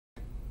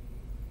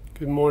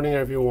Good morning,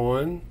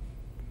 everyone.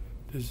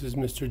 This is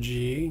Mr.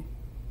 G,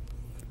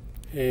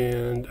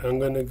 and I'm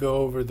going to go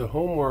over the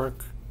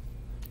homework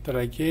that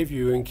I gave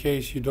you in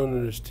case you don't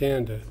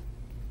understand it.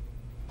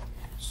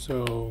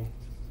 So,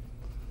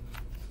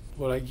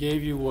 what I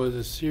gave you was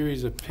a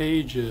series of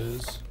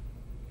pages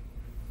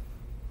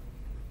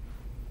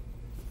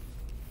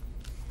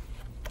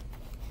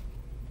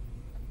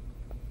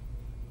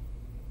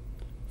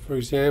for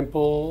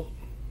example,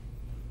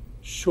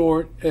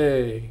 short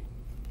A.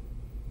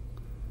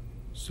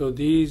 So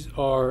these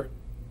are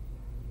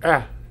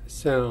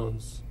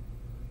sounds,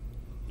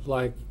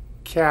 like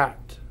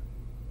cat.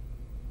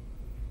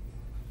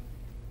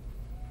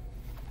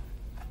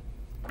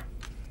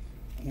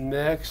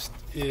 Next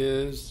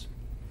is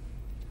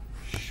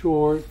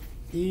short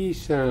E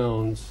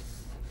sounds,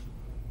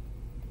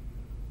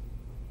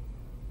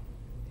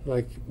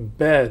 like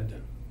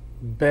bed.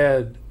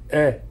 Bed,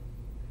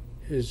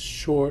 is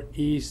short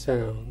E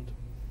sound.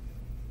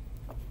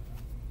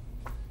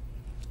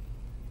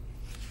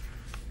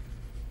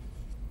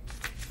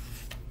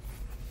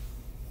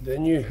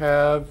 Then you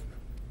have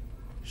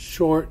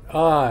short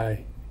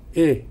I,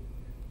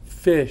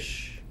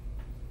 fish.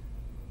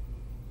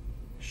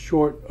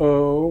 Short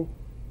O,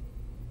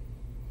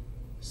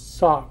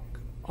 sock,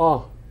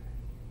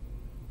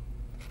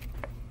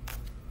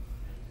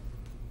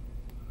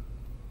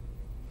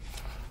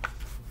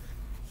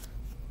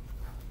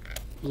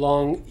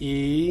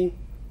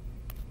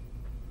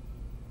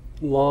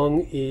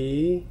 Long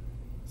E,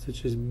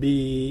 such as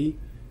B.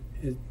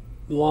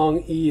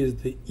 Long E is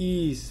the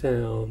E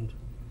sound.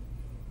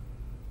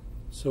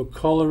 So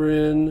color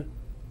in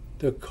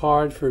the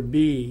card for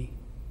B.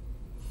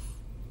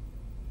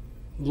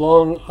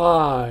 Long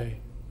I,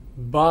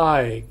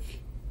 bike.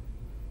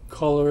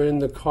 Color in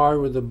the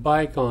card with the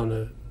bike on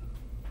it.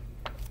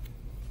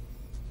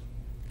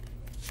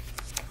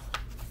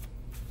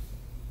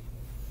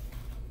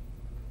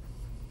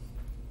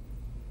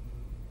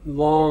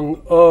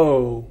 Long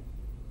O,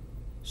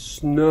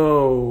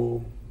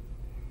 snow.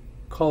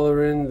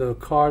 Color in the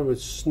card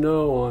with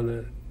snow on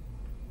it.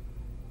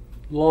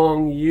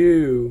 Long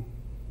U,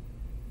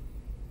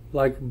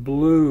 like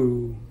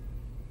blue.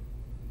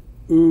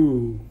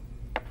 Ooh.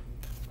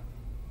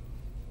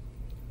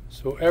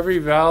 So every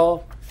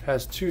vowel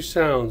has two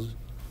sounds,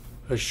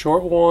 a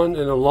short one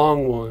and a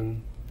long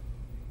one.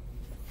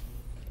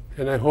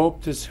 And I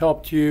hope this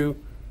helped you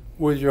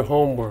with your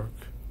homework.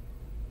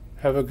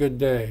 Have a good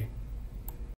day.